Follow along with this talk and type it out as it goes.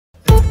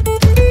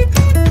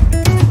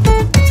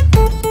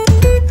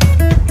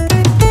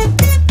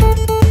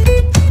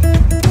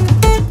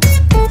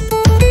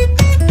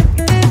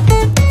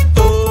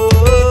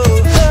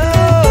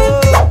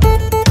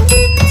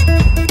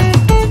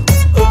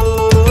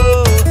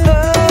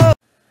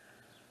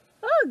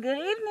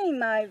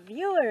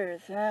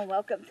viewers, and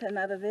welcome to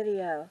another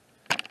video.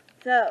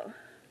 So,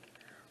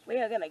 we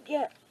are going to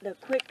get the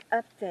quick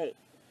update.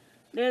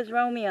 There's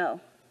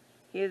Romeo.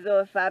 He's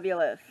doing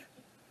fabulous.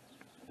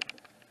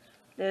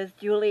 There's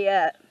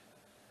Juliet.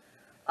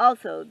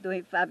 Also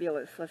doing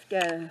fabulous. Let's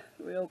get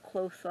real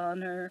close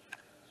on her.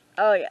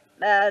 Oh yeah,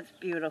 that's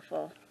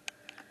beautiful.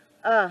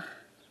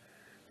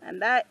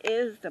 And that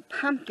is the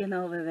pumpkin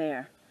over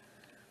there.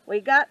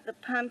 We got the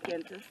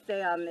pumpkin to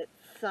stay on its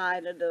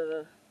side of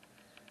the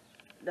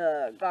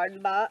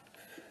garden box.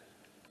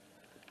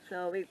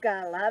 So we've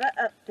got a lot of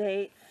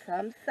updates,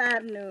 some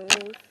sad news,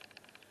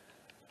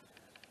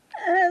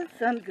 and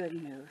some good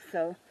news.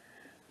 So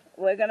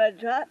we're going to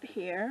drop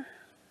here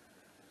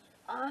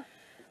off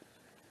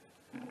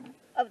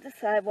of the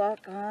sidewalk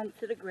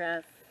onto the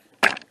grass.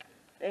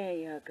 There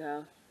you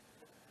go.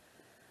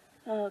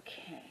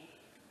 Okay.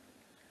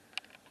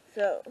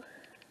 So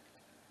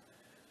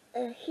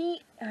the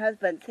heat has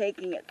been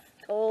taking its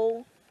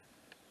toll.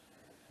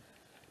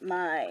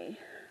 My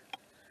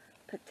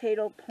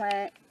potato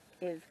plant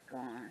is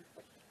gone.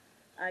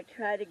 I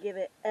try to give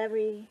it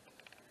every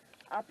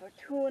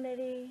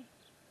opportunity,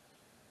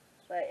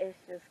 but it's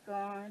just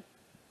gone.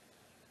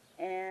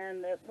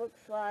 And it looks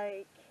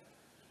like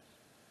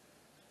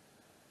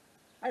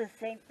the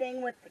same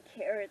thing with the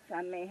carrots.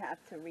 I may have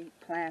to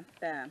replant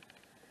them.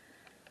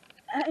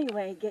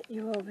 Anyway, get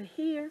you over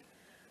here.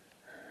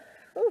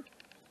 Whew.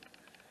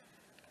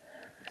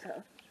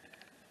 So,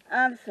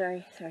 I'm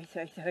sorry.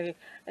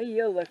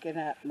 You're looking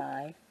at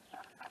my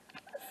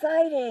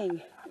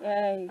siding.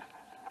 Yay.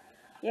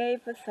 Yay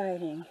for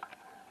siding.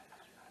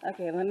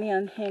 Okay, let me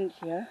unhinge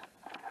you.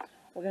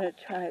 We're going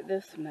to try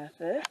this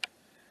method.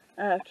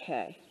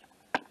 Okay.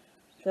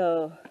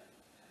 So,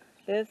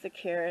 there's the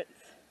carrots.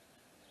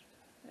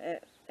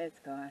 It's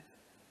gone.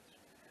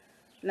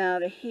 Now,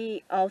 the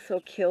heat also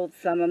killed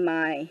some of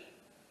my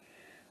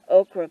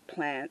okra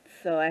plants.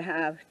 So, I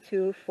have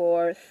 2,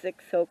 4,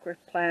 6 okra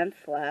plants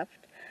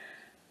left.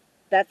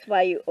 That's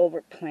why you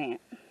overplant.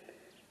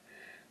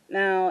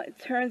 Now, it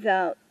turns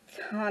out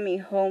Tommy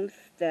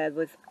Homestead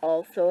was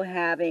also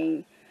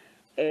having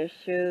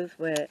issues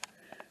with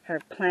her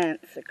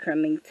plants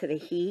succumbing to the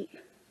heat.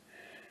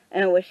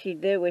 And what she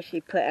did was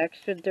she put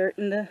extra dirt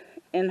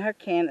in her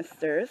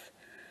canisters.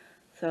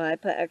 So I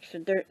put extra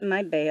dirt in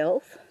my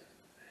bales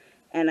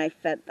and I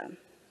fed them.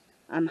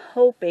 I'm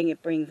hoping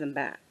it brings them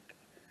back.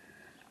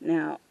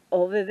 Now,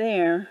 over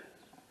there,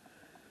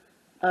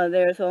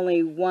 there's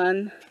only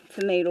one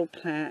tomato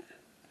plant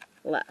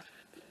left.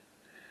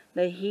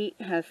 The heat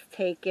has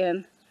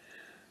taken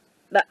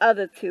the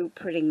other two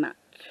pretty much.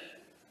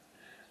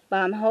 But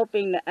I'm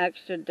hoping the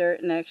extra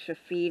dirt and extra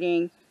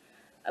feeding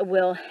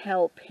will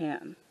help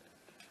him.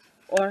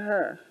 Or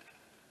her.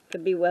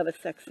 Could be whatever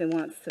sex he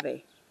wants to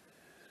be.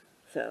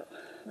 So,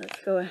 let's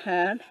go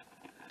ahead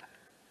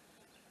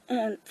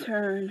and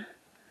turn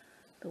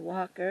the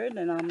walker.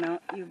 Then I'll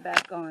mount you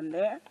back on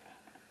there.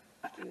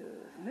 Excuse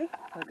me.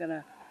 We're going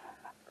to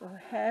go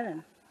ahead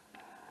and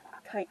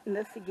tighten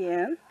this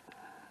again.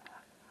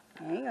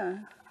 Hang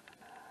on.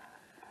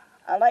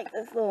 I like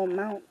this little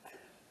mount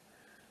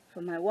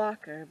for my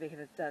walker because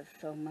it does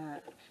so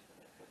much.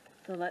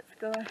 So let's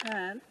go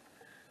ahead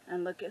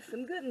and look at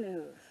some good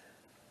news.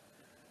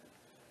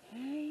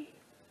 Okay.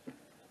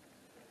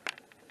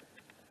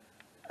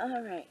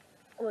 Alright.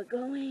 We're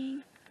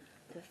going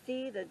to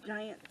see the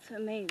giant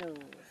tomatoes.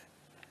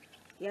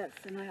 Yes,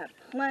 and I have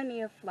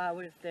plenty of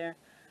flowers there.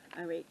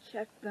 I already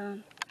checked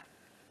them.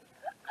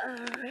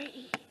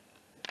 Alrighty.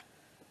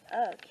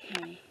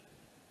 Okay.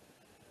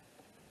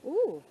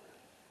 Ooh.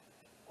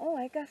 Oh,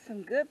 I got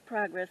some good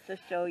progress to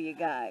show you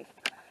guys.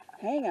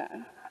 Hang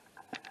on.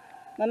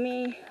 Let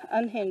me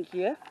unhinge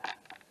you.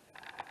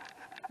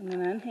 I'm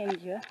going to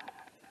unhinge you.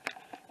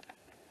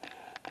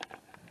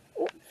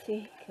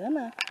 Oopsie. Come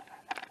on.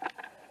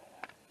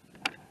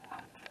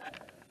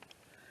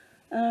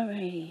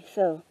 Alrighty.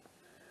 So,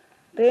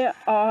 there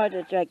are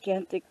the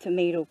gigantic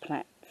tomato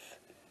plants.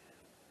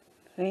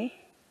 See?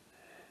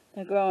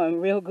 They're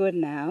growing real good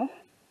now.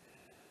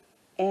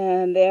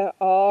 And there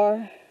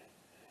are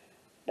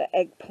the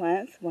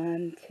eggplants,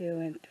 1, 2,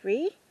 and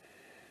 3.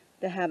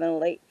 They're having a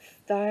late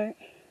start.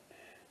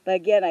 But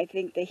again, I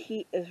think the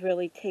heat is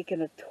really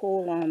taking a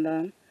toll on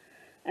them.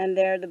 And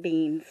there are the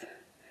beans.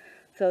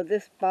 So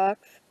this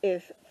box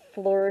is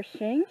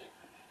flourishing.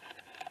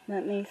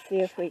 Let me see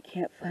if we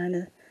can't find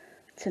a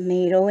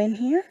tomato in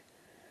here.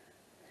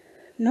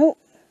 Nope.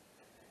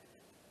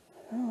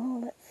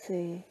 Oh, let's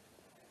see.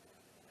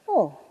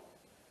 Oh.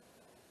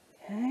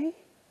 Okay.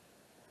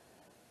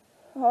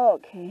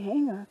 Okay,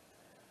 hang on.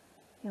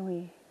 Can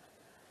we...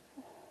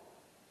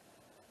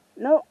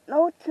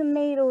 No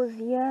tomatoes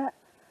yet,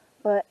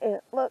 but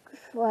it looks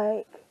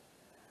like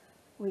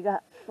we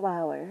got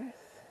flowers.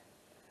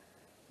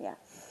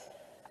 Yes.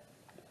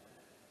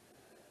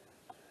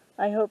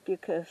 I hope you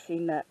could have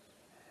seen that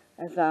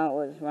as I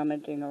was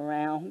rummaging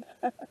around.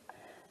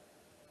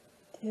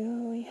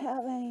 Do we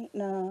have any?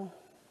 No.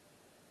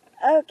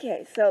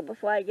 Okay, so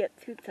before I get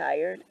too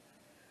tired,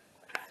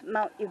 let's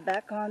mount you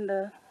back on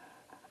the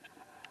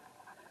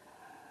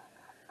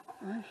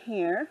on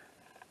here.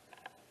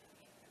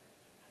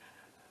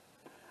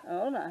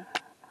 Hold on.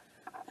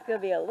 It's going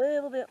to be a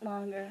little bit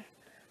longer.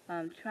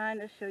 I'm trying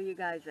to show you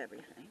guys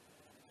everything.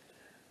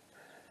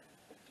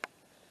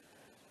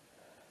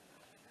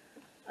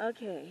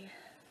 Okay.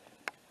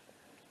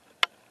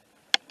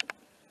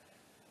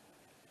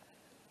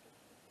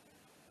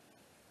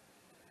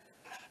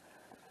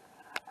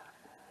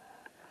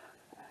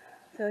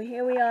 So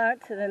here we are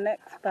to the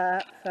next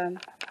box. I'm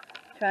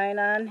trying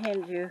to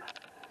unhinge you.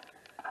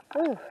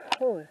 Oh,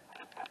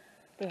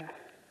 there.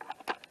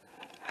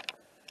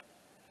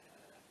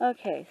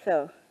 Okay,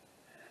 so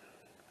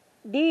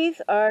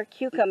these are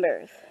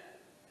cucumbers.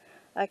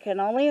 I can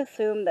only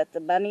assume that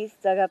the bunnies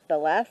dug up the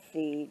last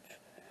seeds.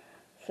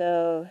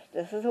 So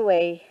this is a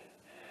way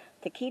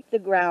to keep the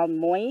ground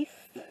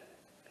moist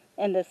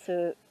in this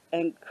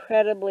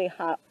incredibly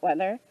hot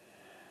weather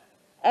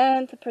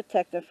and to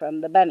protect them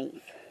from the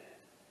bunnies.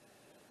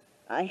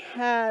 I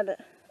had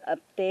up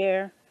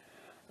there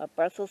a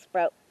Brussels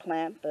sprout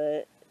plant,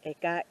 but it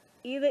got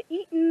either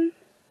eaten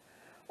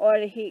or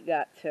the heat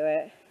got to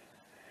it.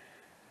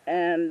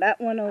 And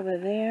that one over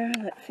there,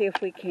 let's see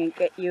if we can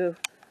get you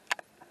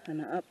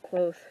up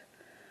close.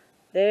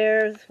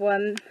 There's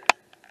one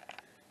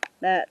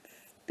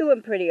that's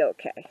doing pretty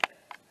okay.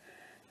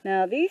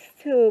 Now these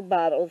two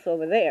bottles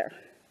over there,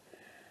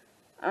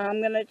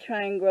 I'm going to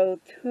try and grow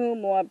 2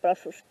 more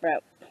Brussels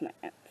sprout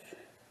plants.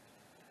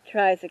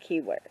 Try is a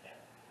key word.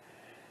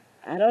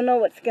 I don't know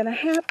what's going to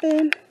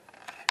happen,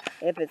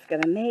 if it's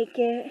going to make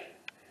it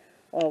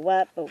or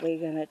what, but we're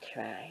going to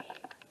try.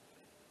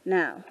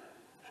 Now,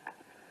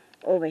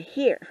 over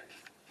here,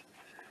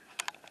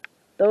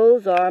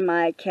 those are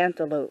my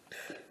cantaloupes.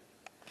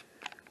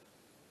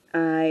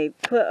 I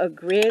put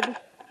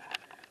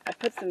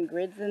some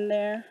grids in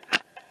there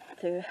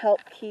to help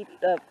keep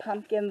the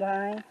pumpkin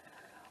vine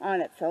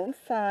on its own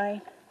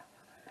side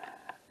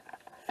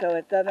so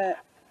it doesn't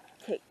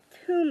take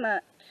too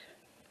much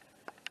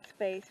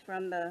space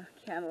from the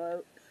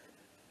cantaloupes.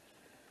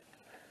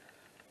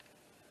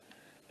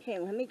 Okay,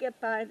 let me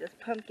get by this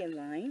pumpkin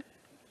vine.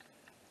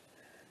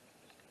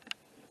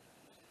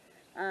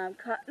 I'm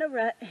caught in a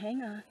rut.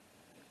 Hang on.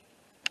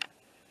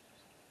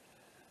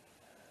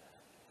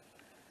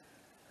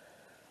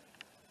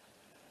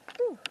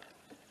 Whew.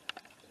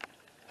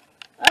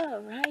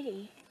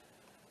 Alrighty.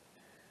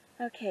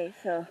 Okay,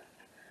 so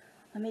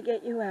let me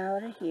get you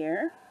out of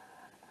here.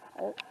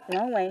 Oh,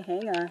 wrong way.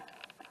 Hang on.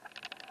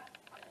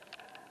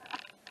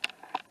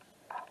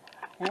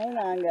 Hang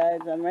on, guys.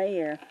 I'm right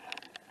here.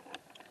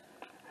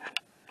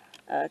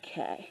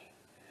 Okay.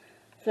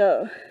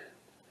 So,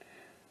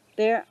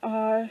 there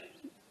are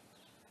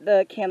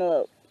the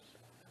cantaloupe.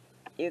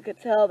 You could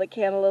tell the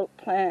cantaloupe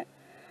plant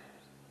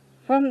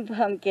from the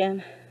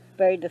pumpkin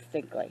very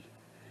distinctly.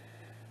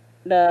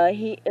 The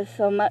heat is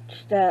so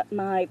much that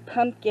my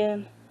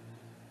pumpkin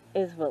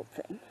is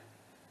wilting.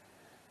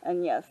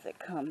 And yes, it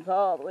comes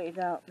all the way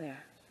out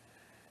there.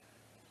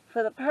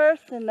 For the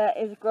person that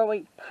is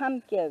growing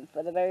pumpkin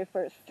for the very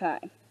first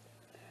time,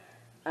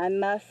 I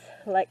must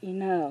let you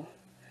know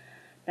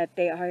that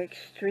they are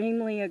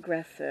extremely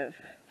aggressive.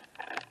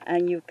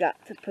 And you've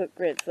got to put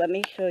grids. Let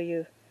me show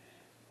you.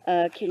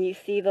 Can you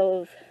see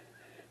those?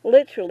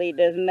 Literally,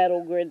 there's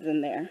metal grids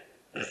in there.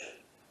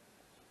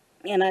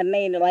 And I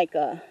made like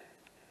a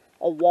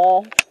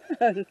wall.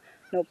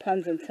 No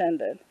puns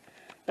intended.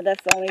 But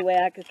that's the only way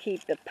I could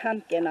keep the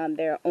pumpkin on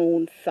their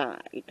own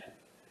side.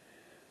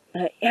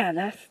 But yeah,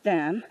 that's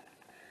them.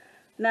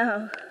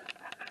 Now,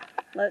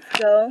 let's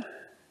go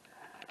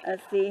and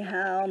see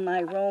how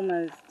my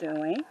Roma is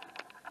doing.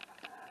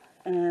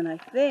 And I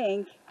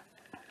think,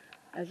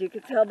 as you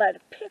can tell by the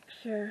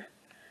picture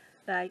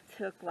that I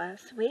took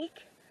last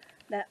week,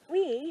 that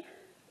we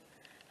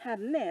have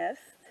missed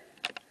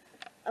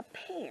a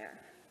pear.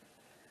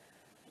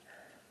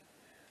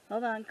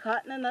 Hold on,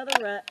 caught in another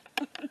rut.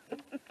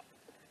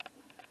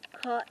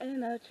 Caught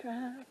in a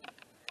trap.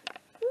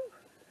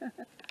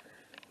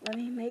 Let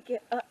me make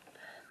it up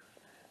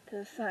to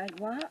the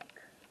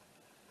sidewalk.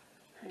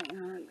 Hang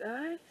on,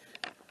 guys.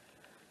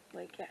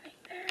 We're getting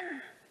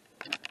there.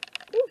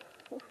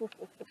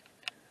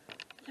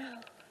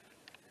 So,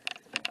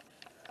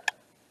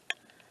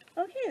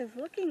 okay, it's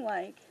looking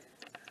like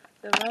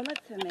the Roma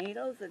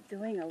tomatoes are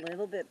doing a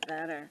little bit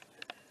better.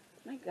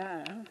 My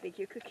God, I don't think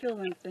you could kill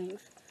them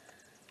things.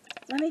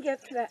 Let me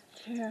get to that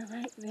chair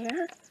right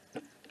there,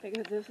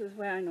 because this is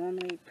where I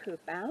normally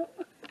poop out.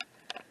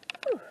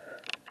 Whew.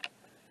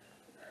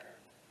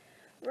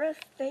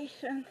 Rest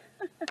station.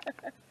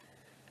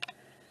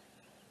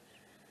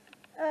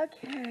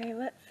 Okay,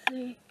 let's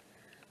see.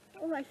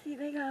 Oh, I see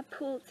they got a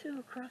pool too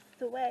across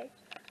the way.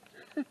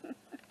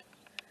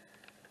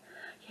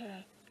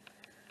 Okay,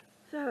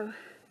 so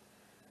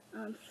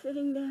I'm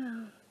sitting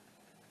down.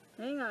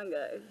 Hang on,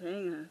 guys,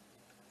 hang on.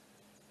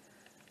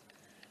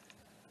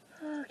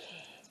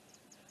 Okay.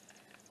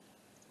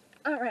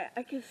 Alright,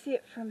 I can see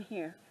it from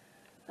here.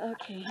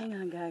 Okay, hang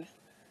on, guys.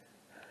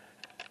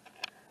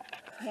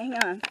 Hang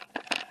on.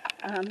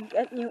 I'm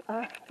getting you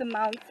off the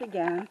mount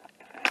again.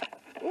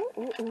 Ooh,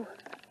 ooh, ooh.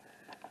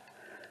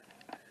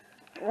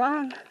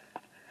 wrong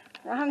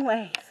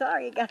way.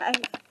 Sorry, guys.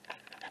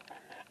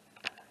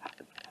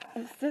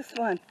 It's this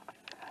one.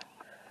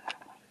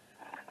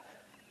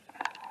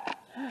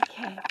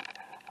 Okay.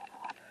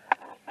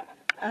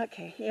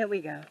 Okay, here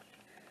we go.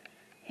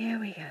 Here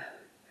we go.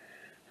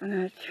 I'm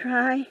going to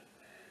try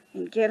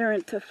and get her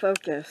into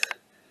focus.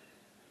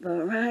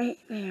 But right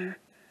there,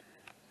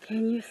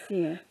 can you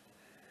see it?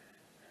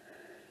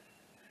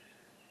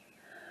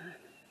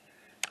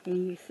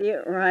 Can you see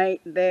it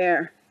right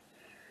there?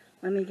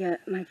 Let me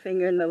get my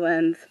finger in the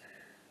lens.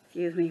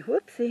 Excuse me.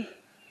 Whoopsie.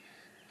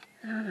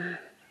 Hold on.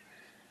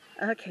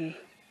 Okay.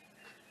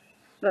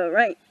 But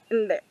right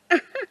in there.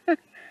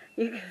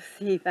 You can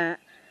see that.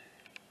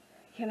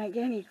 Can I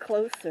get any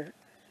closer?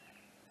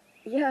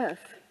 Yes.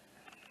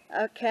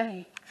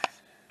 Okay.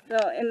 So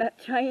in the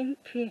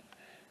giant tree,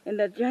 in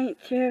the giant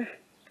tree,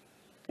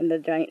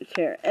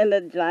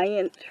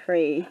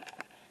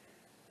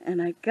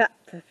 and I got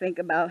to think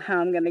about how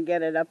I'm going to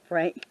get it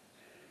upright.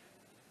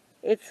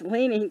 It's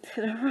leaning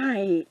to the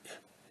right.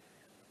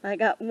 I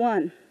got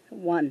one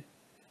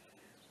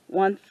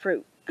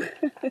fruit.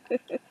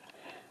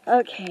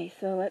 Okay,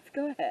 so let's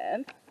go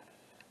ahead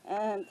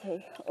and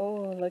take,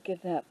 oh, look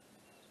at that.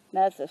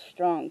 That's a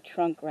strong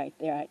trunk right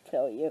there, I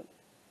tell you.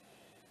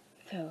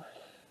 So,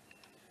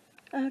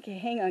 okay,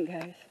 hang on,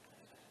 guys.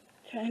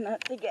 Try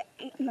not to get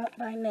eaten up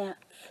by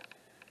gnats.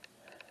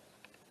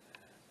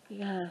 You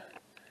gotta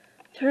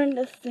turn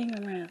this thing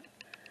around.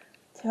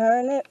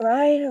 Turn it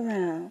right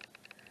around.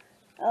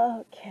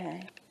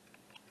 Okay.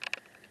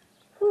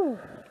 Whew.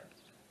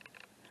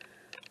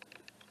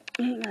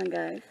 Hang on,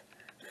 guys.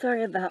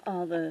 Sorry about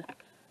all the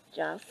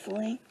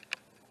jostling.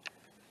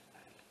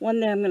 One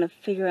day I'm going to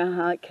figure out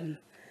how I can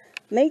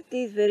make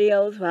these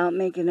videos without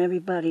making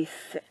everybody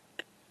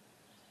sick.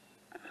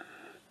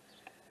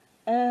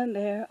 And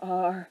there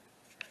are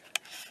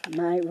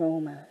my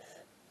romas.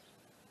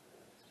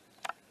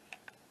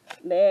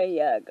 There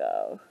you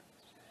go.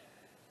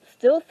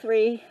 Still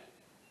 3.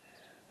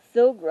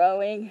 Still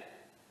growing.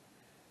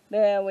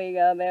 There we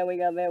go, there we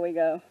go, there we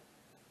go.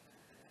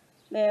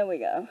 There we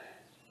go.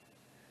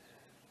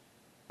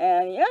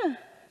 And yeah,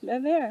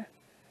 they're there.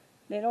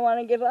 They don't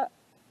want to give up.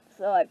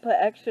 So I put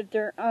extra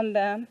dirt on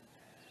them.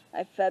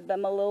 I fed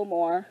them a little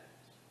more.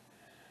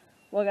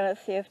 We're going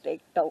to see if they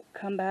don't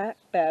come back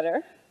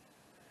better.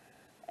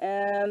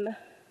 And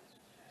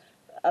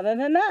other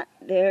than that,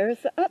 there's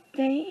the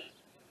update.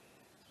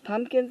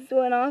 Pumpkin's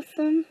doing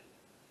awesome.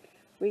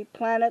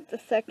 Replanted the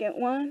second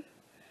one.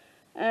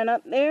 And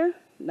up there,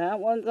 that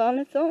one's on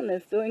its own.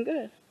 It's doing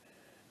good.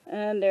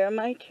 And there are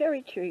my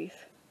cherry trees.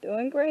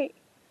 Doing great.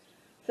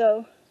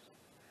 So,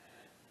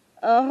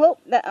 I hope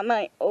that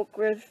my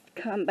okras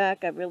come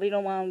back. I really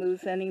don't want to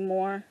lose any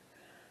more.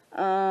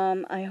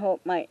 I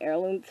hope my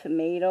heirloom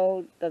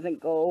tomato doesn't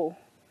go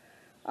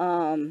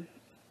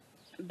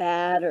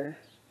bad, or,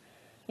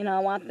 you know, I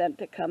want them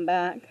to come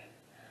back.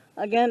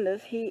 Again,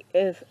 this heat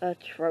is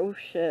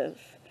atrocious.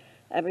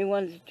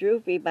 Everyone's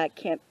droopy, but I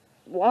can't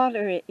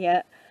water it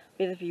yet,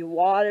 because if you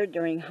water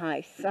during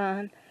high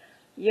sun,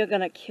 you're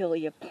going to kill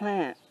your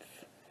plants.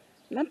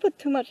 And I put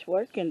too much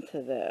work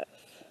into this.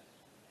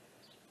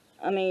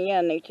 I mean, yeah,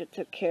 nature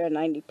took care of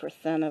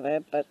 90% of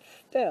it, but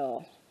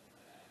still,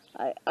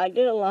 I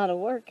did a lot of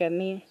work. I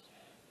mean,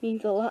 it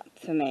means a lot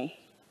to me.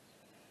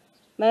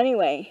 But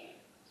anyway,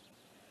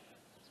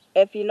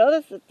 if you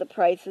notice that the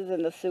prices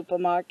in the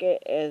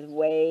supermarket is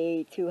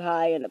way too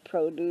high and the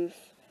produce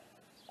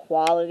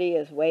quality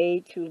is way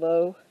too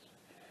low,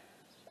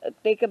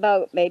 think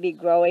about maybe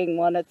growing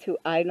 1 or 2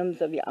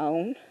 items of your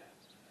own.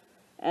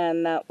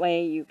 And that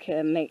way you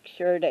can make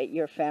sure that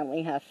your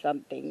family has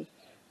something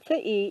to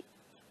eat.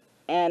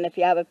 And if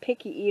you have a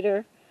picky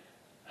eater,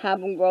 have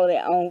them grow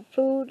their own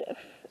food.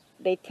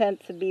 They tend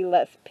to be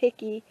less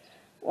picky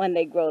when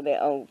they grow their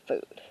own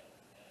food.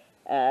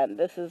 And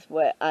this is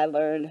what I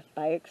learned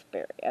by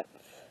experience.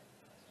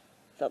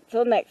 So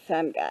till next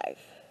time, guys.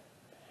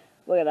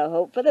 We're going to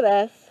hope for the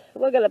best.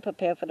 We're going to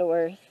prepare for the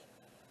worst.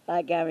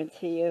 I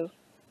guarantee you,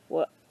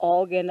 we're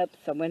all getting up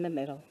somewhere in the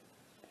middle.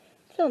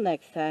 Till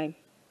next time.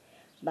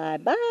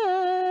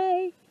 Bye-bye.